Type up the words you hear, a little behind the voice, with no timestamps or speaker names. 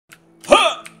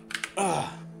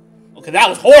Okay, that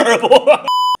was horrible.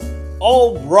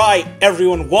 Alright,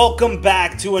 everyone, welcome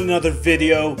back to another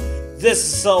video. This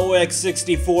is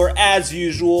SoloX64 as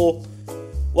usual.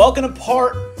 Welcome to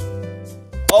part...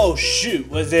 Oh, shoot.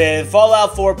 Was it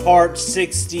Fallout 4 part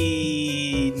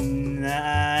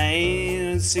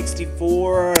 69?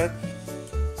 64?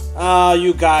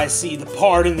 You guys see the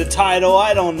part in the title.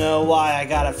 I don't know why I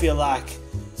gotta feel like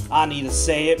I need to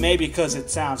say it. Maybe because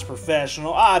it sounds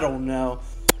professional. I don't know.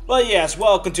 But yes,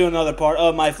 welcome to another part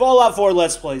of my Fallout 4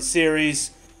 Let's Play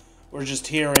series. We're just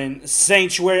here in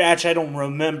Sanctuary. Actually, I don't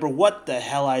remember what the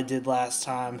hell I did last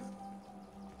time.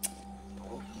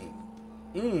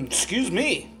 Excuse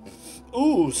me.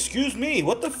 Ooh, excuse me.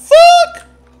 What the fuck?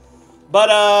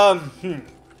 But,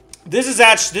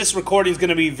 this recording is going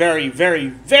to be very, very,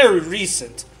 very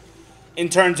recent in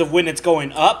terms of when it's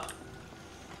going up.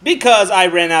 Because I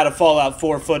ran out of Fallout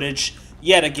 4 footage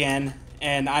yet again.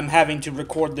 And I'm having to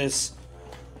record this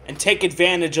and take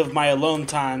advantage of my alone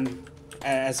time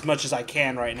as much as I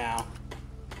can right now.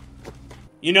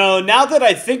 You know, now that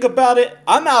I think about it,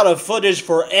 I'm out of footage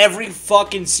for every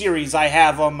fucking series I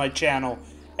have on my channel,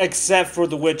 except for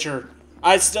The Witcher.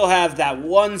 I still have that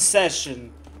one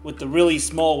session with the really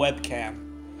small webcam.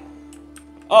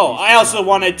 Oh, I also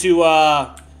wanted to,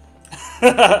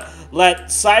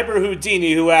 let Cyber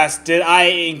Houdini, who asked, did I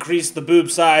increase the boob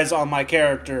size on my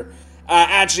character?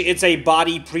 Actually, it's a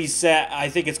body preset. I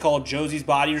think it's called Josie's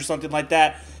Body or something like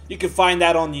that. You can find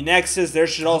that on the Nexus. There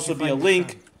should also be a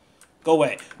link. Go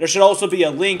away. There should also be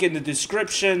a link in the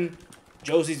description.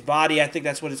 Josie's Body, I think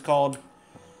that's what it's called.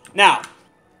 Now,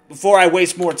 before I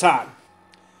waste more time.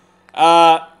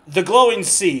 The Glowing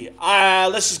Sea.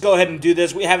 Let's just go ahead and do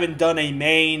this. We haven't done a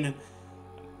main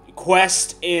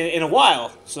quest in a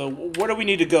while. So, where do we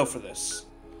need to go for this?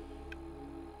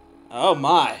 Oh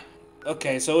my.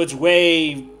 Okay, so it's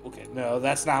way... Okay, no,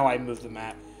 that's not how I move the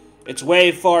map. It's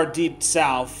way far deep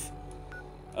south.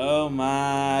 Oh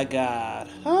my god.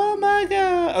 Oh my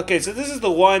god. Okay, so this is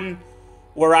the one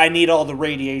where I need all the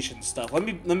radiation stuff. Let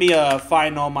me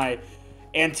find all my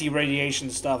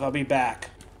anti-radiation stuff. I'll be back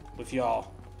with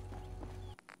y'all.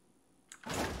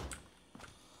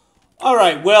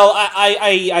 Alright, well,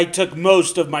 I took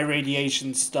most of my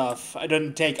radiation stuff. I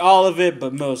didn't take all of it,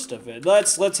 but most of it.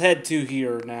 Let's head to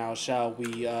here now, shall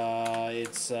we?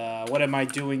 It's, what am I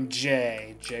doing?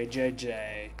 J.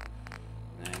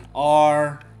 And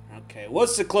R. Okay,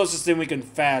 what's the closest thing we can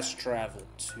fast travel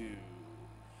to?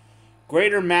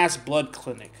 Greater Mass Blood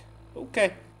Clinic.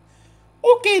 Okay.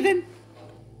 Okay, then.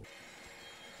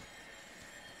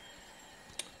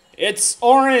 It's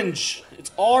orange.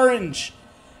 It's orange.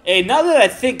 Hey, now that I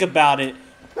think about it,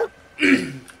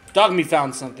 Dog Me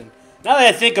found something. Now that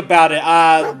I think about it,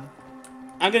 I'm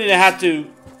gonna have to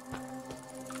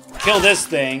kill this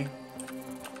thing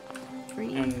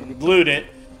and loot it.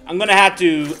 I'm gonna have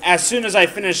to, as soon as I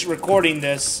finish recording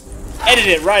this, edit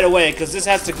it right away because this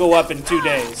has to go up in 2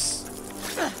 days.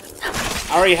 I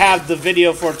already have the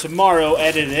video for tomorrow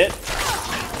edited.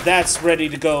 That's ready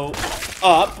to go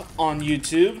up on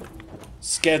YouTube,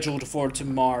 scheduled for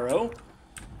tomorrow.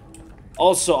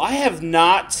 Also, I have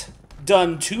not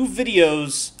done 2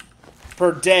 videos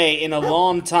per day in a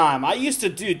long time. I used to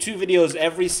do 2 videos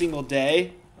every single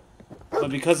day,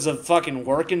 but because of fucking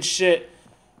work and shit,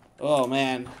 oh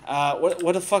man,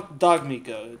 where the fuck did Dog Meat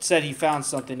go? It said he found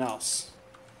something else.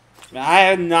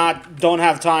 I don't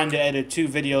have time to edit 2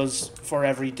 videos for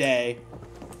every day.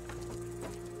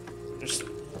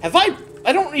 I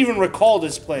don't even recall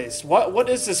this place. What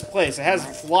is this place? It has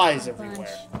flies everywhere.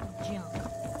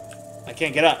 I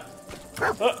can't get up.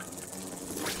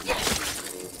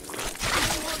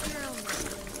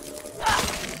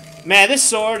 Man, this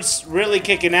sword's really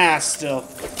kicking ass still.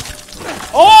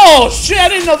 Oh, shit, I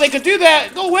didn't know they could do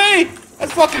that. Go away.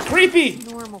 That's fucking creepy.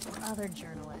 Normal for other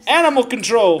journalists. Animal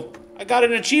control. I got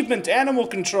an achievement, animal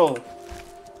control.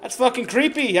 That's fucking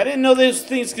creepy. I didn't know those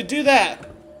things could do that.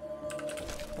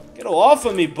 Get off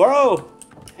of me, bro.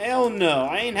 Hell no,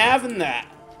 I ain't having that.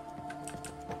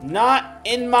 Not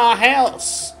in my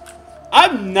house.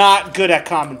 I'm not good at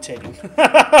commentating.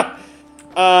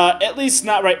 At least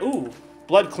not right. Ooh,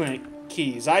 blood clinic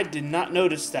keys. I did not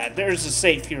notice that. There's a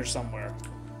safe here somewhere.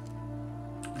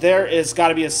 There is got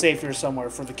to be a safe here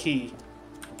somewhere for the key.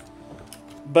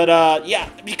 But, yeah,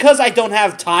 because I don't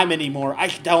have time anymore, I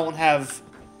don't have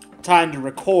time to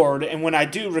record. And when I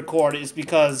do record, it's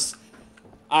because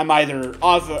I'm either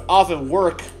off at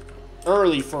work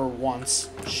early for once.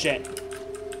 Shit.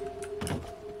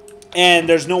 And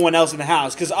there's no one else in the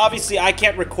house. Because obviously I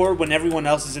can't record when everyone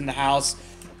else is in the house.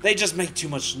 They just make too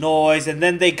much noise. And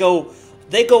then they go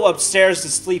upstairs to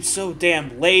sleep so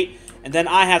damn late. And then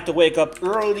I have to wake up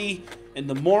early in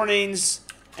the mornings.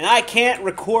 And I can't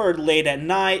record late at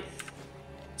night.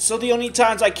 So the only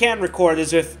times I can record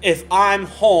is if I'm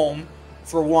home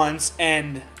for once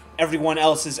and everyone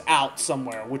else is out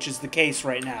somewhere, which is the case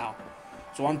right now.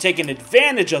 So I'm taking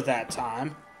advantage of that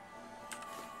time.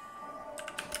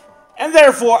 And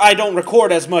therefore, I don't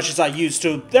record as much as I used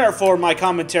to. Therefore, my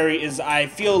commentary is, I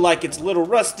feel like it's a little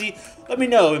rusty. Let me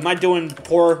know. Am I doing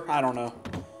poor? I don't know.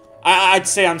 I'd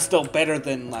say I'm still better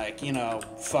than, like, you know,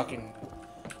 fucking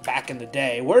back in the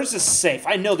day. Where's this safe?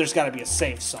 I know there's got to be a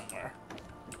safe somewhere.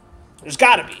 There's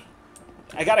got to be.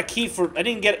 I got a key for... I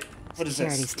didn't get it. What is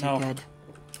this? No. Good.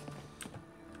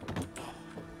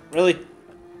 Really?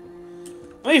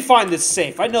 Let me find this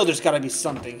safe. I know there's got to be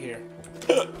something here.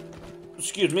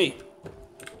 Excuse me.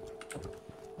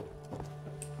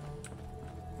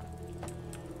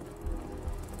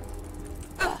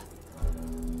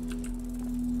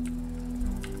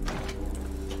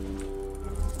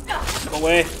 Go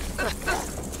away.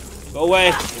 Go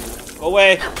away. Go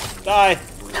away. Die.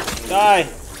 Die.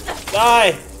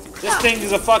 Die. This thing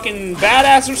is a fucking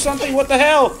badass or something? What the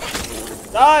hell?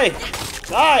 Die.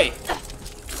 Die.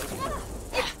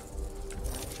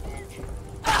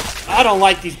 I don't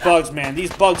like these bugs, man.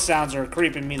 These bug sounds are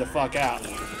creeping me the fuck out.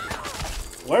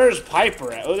 Where's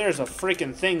Piper at? Oh, there's a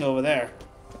freaking thing over there.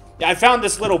 Yeah, I found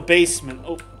this little basement.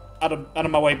 Oh, out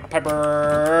of my way, Piper.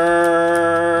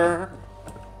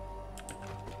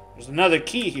 There's another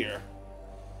key here.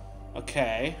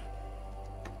 Okay.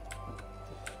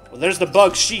 Well, there's the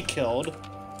bug she killed.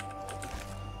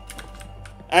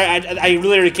 I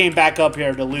literally came back up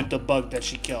here to loot the bug that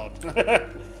she killed.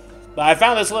 But I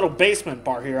found this little basement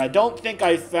part here. I don't think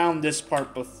I found this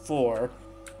part before.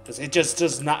 Because it just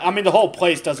does not... I mean, the whole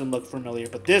place doesn't look familiar.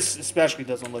 But this especially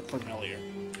doesn't look familiar.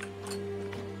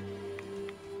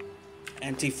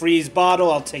 Antifreeze bottle.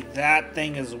 I'll take that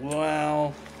thing as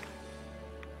well.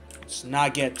 Let's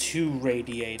not get too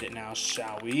radiated now,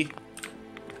 shall we?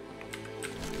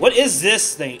 What is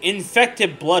this thing?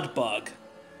 Infected blood bug.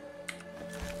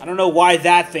 I don't know why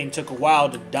that thing took a while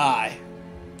to die.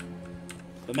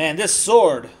 But man, this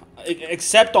sword,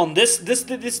 except on this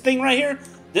thing right here,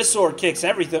 this sword kicks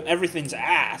everything's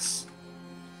ass.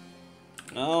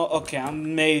 No, okay,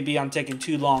 maybe I'm taking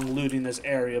too long looting this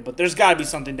area, but there's got to be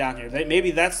something down here.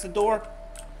 Maybe that's the door.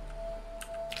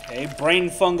 Okay, brain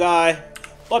fungi,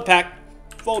 blood pack,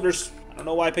 folders. I don't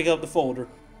know why I picked up the folder.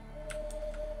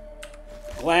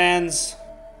 Glands.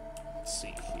 Let's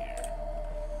see here.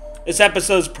 This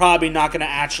episode's probably not gonna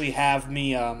actually have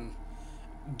me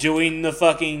doing the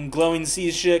fucking glowing sea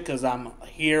shit because I'm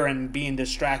here and being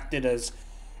distracted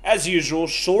as usual.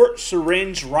 Short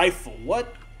syringe rifle.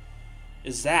 What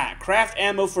is that? Craft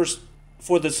ammo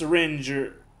for the syringe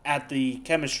at the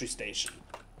chemistry station.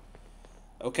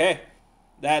 Okay,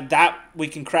 that we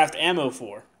can craft ammo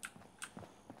for.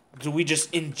 Do we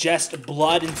just ingest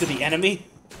blood into the enemy?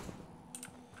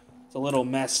 It's a little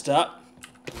messed up.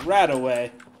 Right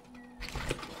away.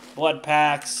 Blood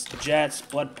packs, jets,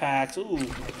 blood packs. Ooh,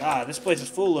 God, this place is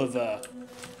full of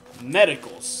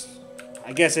medicals.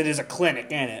 I guess it is a clinic,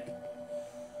 ain't it?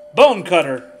 Bone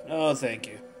cutter. Oh, thank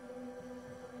you.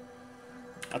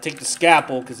 I'll take the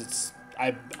scalpel because it's.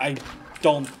 I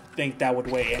don't think that would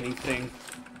weigh anything.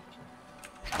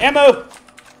 Ammo.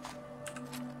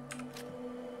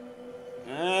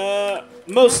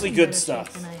 Mostly good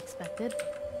stuff. Than I expected.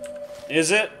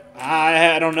 Is it?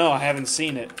 I don't know. I haven't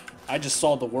seen it. I just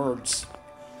saw the words.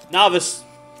 Novice.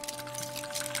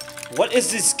 What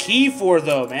is this key for,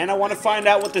 though, man? I want to find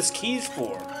out what this key's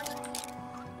for.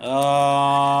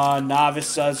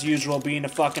 Novice, as usual, being a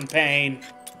fucking pain.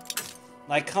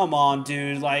 Like, come on,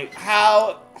 dude. Like,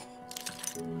 how...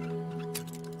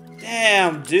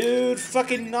 Damn, dude.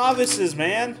 Fucking novices,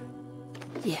 man.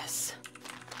 Yes.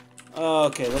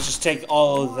 Okay, let's just take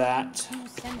all of that.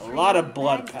 A lot of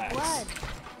blood packs.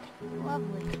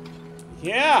 Lovely.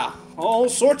 Yeah, all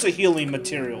sorts of healing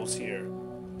materials here.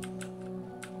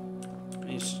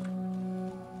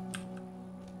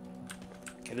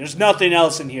 Okay, there's nothing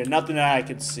else in here. Nothing that I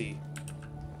can see.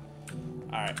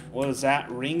 Alright, what is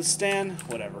that? Ring stand?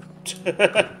 Whatever.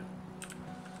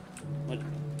 What?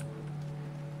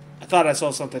 I thought I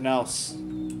saw something else.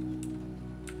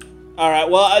 Alright,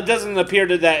 well, it doesn't appear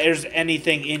that there's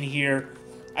anything in here.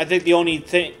 I think the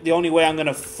only way I'm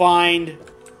gonna find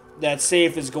that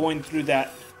safe is going through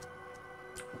that.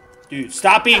 Dude,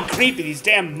 stop being creepy, these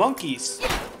damn monkeys.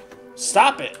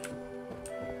 Stop it.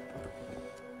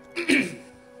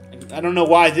 I don't know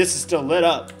why this is still lit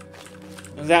up.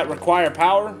 Does that require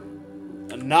power?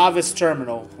 A novice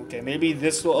terminal. Okay, maybe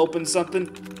this will open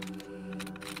something.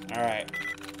 Alright.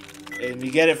 And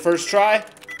you get it first try?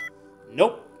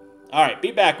 Nope. Alright,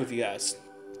 be back with you guys.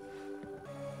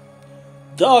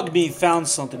 Dog meat found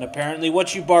something, apparently.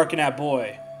 What you barking at,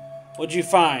 boy? What'd you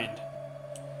find?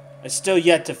 I still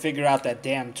yet to figure out that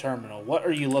damn terminal. What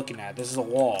are you looking at? This is a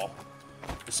wall.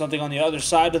 There's something on the other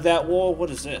side of that wall. What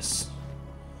is this?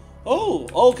 Oh,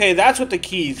 okay, that's what the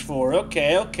key's for.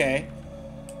 Okay, okay.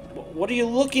 What are you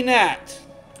looking at?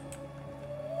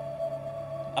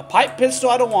 A pipe pistol?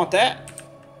 I don't want that.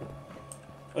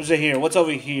 What is it here? What's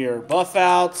over here? Buff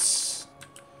outs?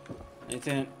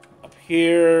 Anything up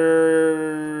here?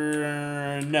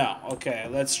 No. Okay,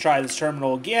 let's try this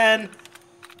terminal again.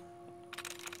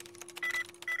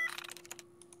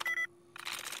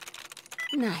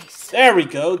 Nice. There we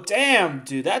go. Damn,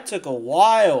 dude, that took a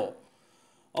while.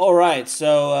 All right,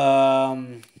 so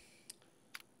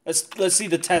let's see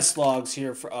the test logs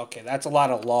here. Okay, that's a lot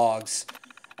of logs.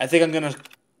 I think I'm gonna.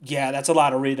 Yeah, that's a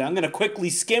lot of reading. I'm gonna quickly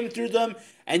skim through them,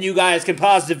 and you guys can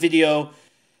pause the video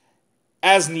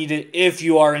as needed if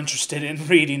you are interested in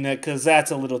reading it, because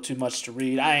that's a little too much to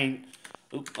read. I ain't.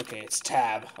 Oop, okay, it's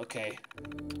tab. Okay.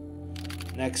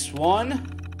 Next one.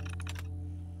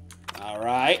 All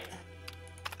right.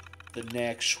 The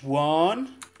next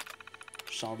one.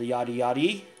 All the yada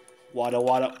yada. Wada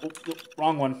wada. Oh,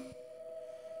 wrong one.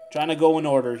 Trying to go in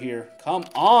order here. Come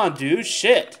on, dude.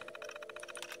 Shit.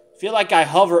 Feel like I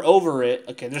hover over it.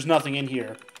 Okay, there's nothing in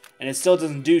here. And it still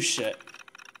doesn't do shit.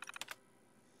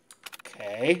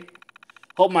 Okay.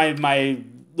 Hope my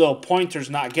little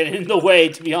pointer's not getting in the way,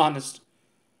 to be honest.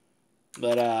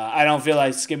 But I don't feel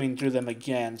like skimming through them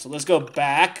again. So let's go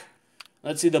back.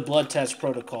 Let's see the blood test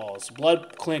protocols.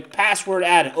 Blood clinic password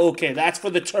added. Okay, that's for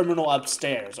the terminal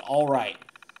upstairs. All right.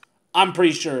 I'm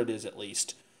pretty sure it is, at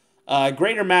least.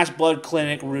 Greater Mass Blood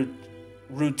Clinic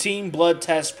routine blood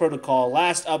test protocol.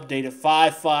 Last updated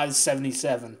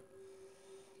 5/5/77.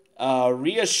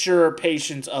 Reassure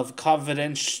patients of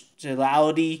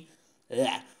confidentiality.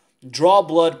 Ugh. Draw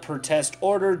blood per test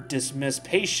order. Dismiss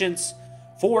patients.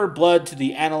 Forward blood to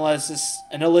the analysis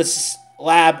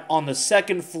lab on the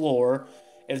second floor.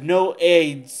 If no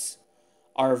aids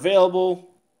are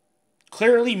available,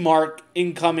 clearly mark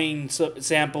incoming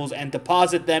samples and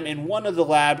deposit them in one of the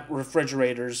lab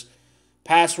refrigerators.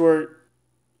 Password.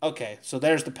 Okay, so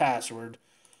there's the password.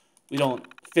 We don't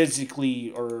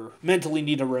physically or mentally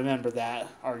need to remember that.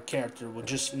 Our character will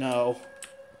just know.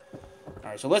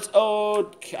 Alright, so let's...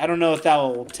 Oh, I don't know if that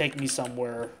will take me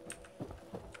somewhere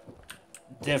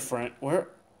different. Where...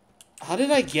 How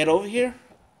did I get over here?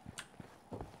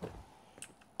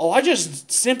 Oh, I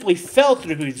just simply fell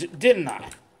through, didn't I?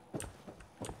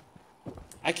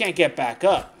 I can't get back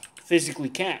up. Physically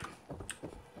can't.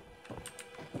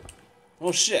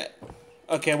 Oh, shit.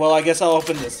 Okay, well, I guess I'll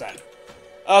open this then.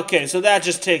 Okay, so that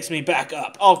just takes me back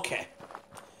up. Okay.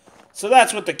 So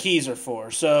that's what the keys are for.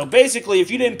 So basically,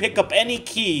 if you didn't pick up any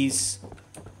keys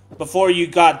before you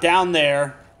got down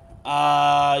there,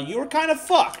 you were kind of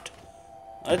fucked.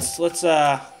 Let's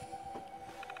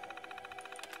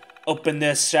open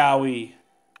this, shall we?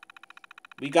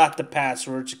 We got the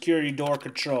password. Security door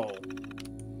control.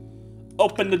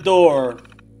 Open the door.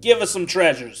 Give us some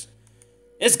treasures.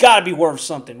 It's gotta be worth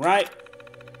something, right?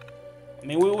 I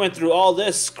mean, we went through all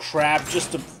this crap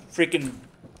just to freaking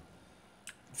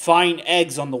find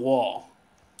eggs on the wall.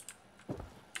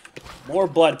 More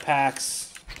blood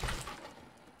packs.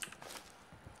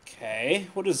 Okay,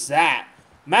 what is that?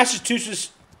 Massachusetts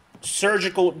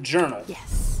Surgical Journal.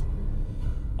 Yes.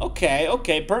 Okay,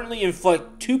 okay. Permanently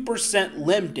inflict 2%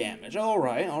 limb damage.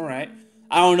 Alright, alright.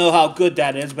 I don't know how good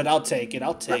that is, but I'll take it.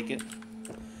 I'll take it.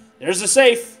 There's the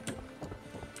safe.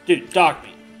 Dude, dock me.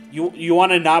 You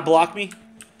want to not block me?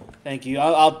 Thank you.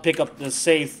 I'll pick up the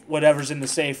safe, whatever's in the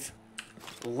safe,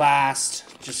 last.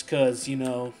 Just because, you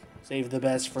know, save the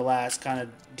best for last kind of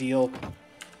deal.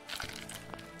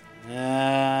 Is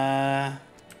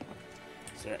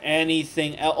there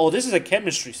anything else? Oh, this is a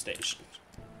chemistry station.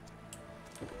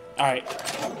 Alright.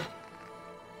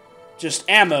 Just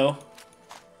ammo.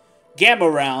 Gamma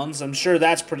rounds. I'm sure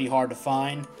that's pretty hard to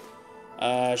find.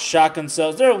 Shotgun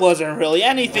cells. There wasn't really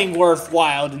anything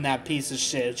worthwhile in that piece of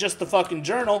shit. It's just the fucking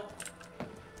journal.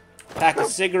 Pack of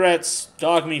cigarettes.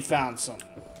 Dog meat found something.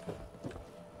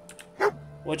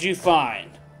 What'd you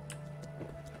find?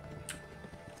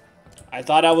 I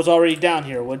thought I was already down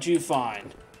here. What'd you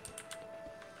find?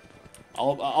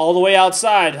 All the way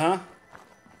outside, huh?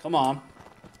 Come on.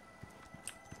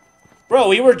 Bro,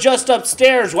 we were just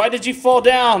upstairs. Why did you fall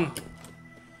down?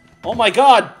 Oh my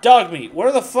god, dog meat.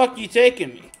 Where the fuck you taking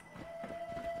me?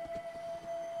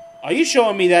 Are you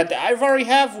showing me that? I've already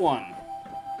have one.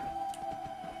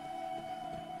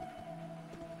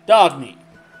 Dog meat.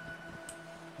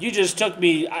 You just took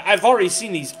me... I've already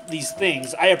seen these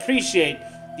things. I appreciate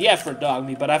the effort,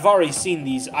 Dogme, but I've already seen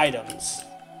these items.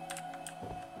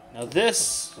 Now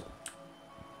this...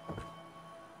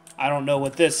 I don't know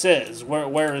what this is.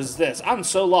 Where is this? I'm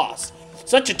so lost.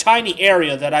 Such a tiny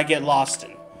area that I get lost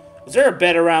in. Is there a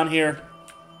bed around here?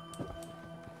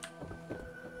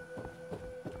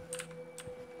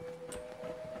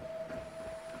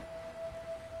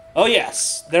 Oh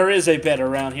yes, there is a bed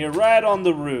around here, right on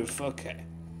the roof. Okay.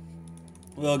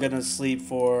 We're gonna sleep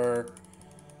for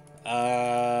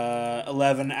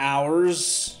 11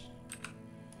 hours.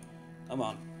 Come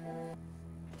on.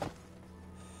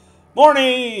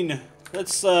 Morning!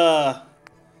 Let's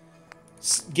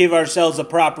give ourselves a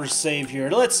proper save here.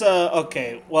 Let's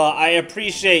okay. Well, I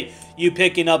appreciate you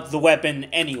picking up the weapon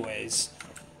anyways.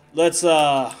 Let's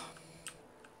fall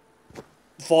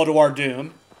to our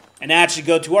doom and actually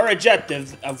go to our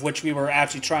objective, of which we were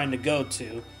actually trying to go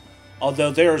to.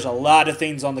 Although there's a lot of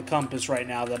things on the compass right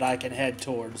now that I can head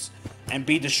towards and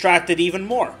be distracted even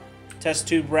more. Test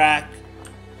tube rack.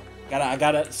 I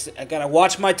gotta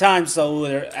watch my time, so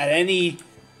at any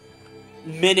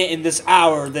minute in this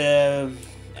hour,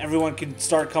 everyone can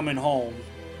start coming home.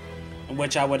 In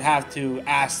which I would have to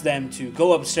ask them to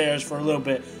go upstairs for a little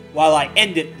bit while I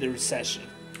ended the session.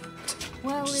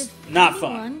 Well, if not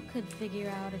fun. anyone could figure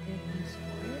out a good use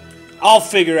for it. I'll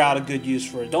figure out a good use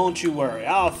for it. Don't you worry.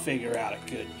 I'll figure out a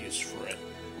good use for it.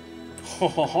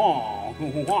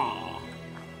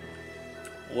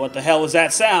 What the hell was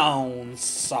that sound?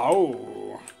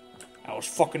 So, that was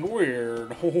fucking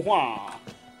weird.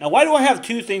 Now, why do I have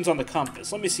two things on the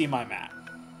compass? Let me see my map.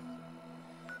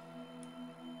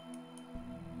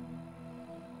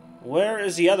 Where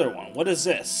is the other one? What is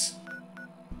this?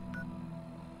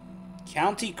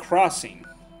 County Crossing.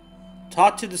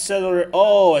 Talk to the settler.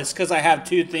 Oh, it's because I have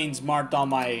two things marked on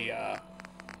my,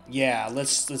 yeah,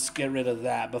 let's get rid of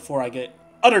that before I get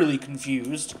utterly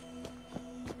confused.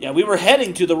 Yeah, we were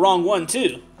heading to the wrong one,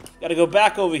 too. Gotta go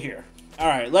back over here.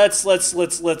 Alright, let's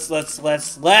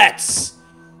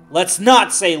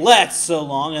not say let's so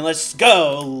long, and let's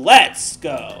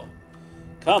go.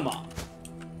 Come on.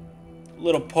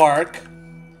 Little park.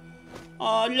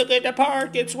 Oh, look at the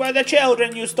park. It's where the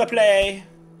children used to play.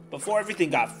 Before everything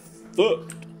got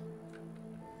fucked.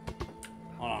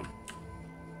 Hold on.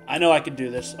 I know I can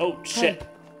do this. Oh, shit.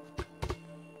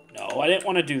 No, I didn't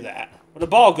want to do that. Where'd the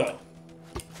ball go?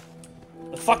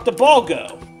 Where the fuck the ball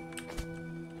go?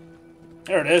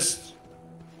 There it is.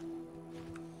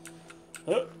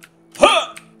 Okay,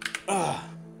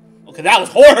 that was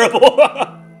horrible.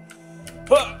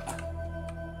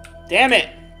 Damn it.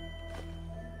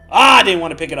 Ah, I didn't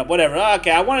want to pick it up. Whatever.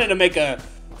 Okay, I wanted to make a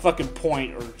fucking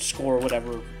point or score,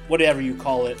 whatever you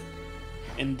call it,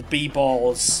 in the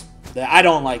b-balls. I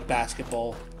don't like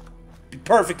basketball. To be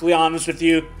perfectly honest with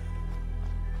you,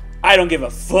 I don't give a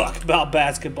fuck about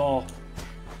basketball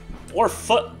or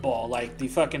football, like the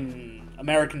fucking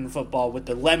American football with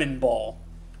the lemon ball.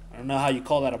 I don't know how you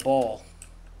call that a ball.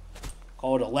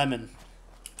 Call it a lemon.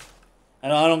 I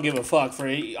don't give a fuck for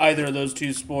either of those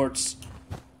two sports.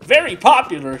 Very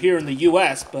popular here in the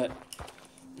U.S., but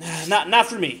not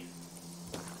for me.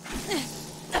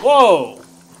 Whoa!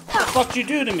 What the fuck did you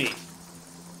do to me?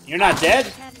 You're not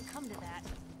dead?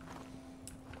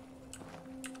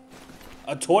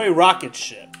 A toy rocket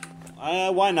ship.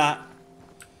 Why not?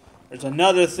 There's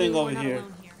another thing over here.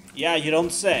 Yeah, you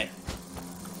don't say.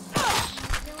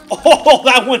 Oh,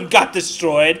 that one got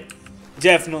destroyed.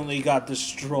 Definitely got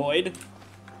destroyed.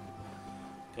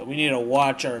 So we need to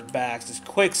watch our backs. This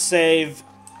quick save.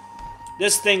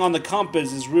 This thing on the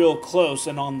compass is real close,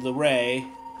 and on the ray,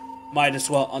 might as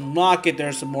well unlock it.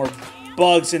 There's some more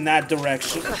bugs in that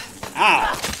direction.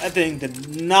 Ow! That thing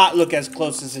did not look as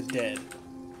close as it did.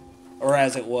 Or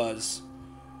as it was.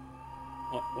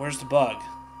 Where's the bug?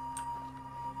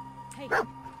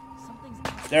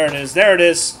 There it is. There it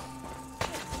is.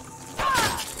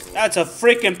 That's a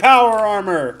freaking power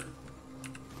armor.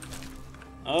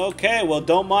 Okay, well,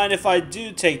 don't mind if I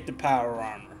do take the power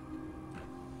armor.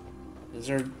 Is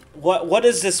there... What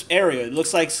is this area? It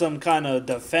looks like some kind of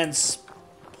defense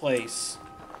place.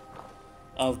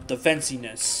 Of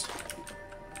defensiness.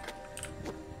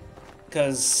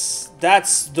 Because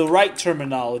that's the right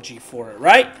terminology for it,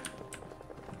 right?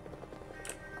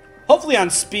 Hopefully I'm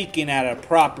speaking at a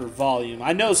proper volume.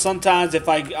 I know sometimes if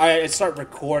I start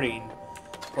recording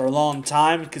for a long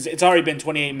time, because it's already been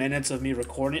 28 minutes of me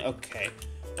recording. Okay.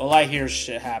 Well, I hear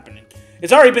shit happening.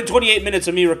 It's already been 28 minutes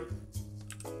of me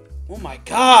Oh my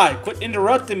god, quit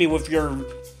interrupting me with your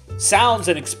sounds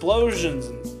and explosions.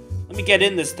 Let me get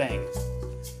in this thing.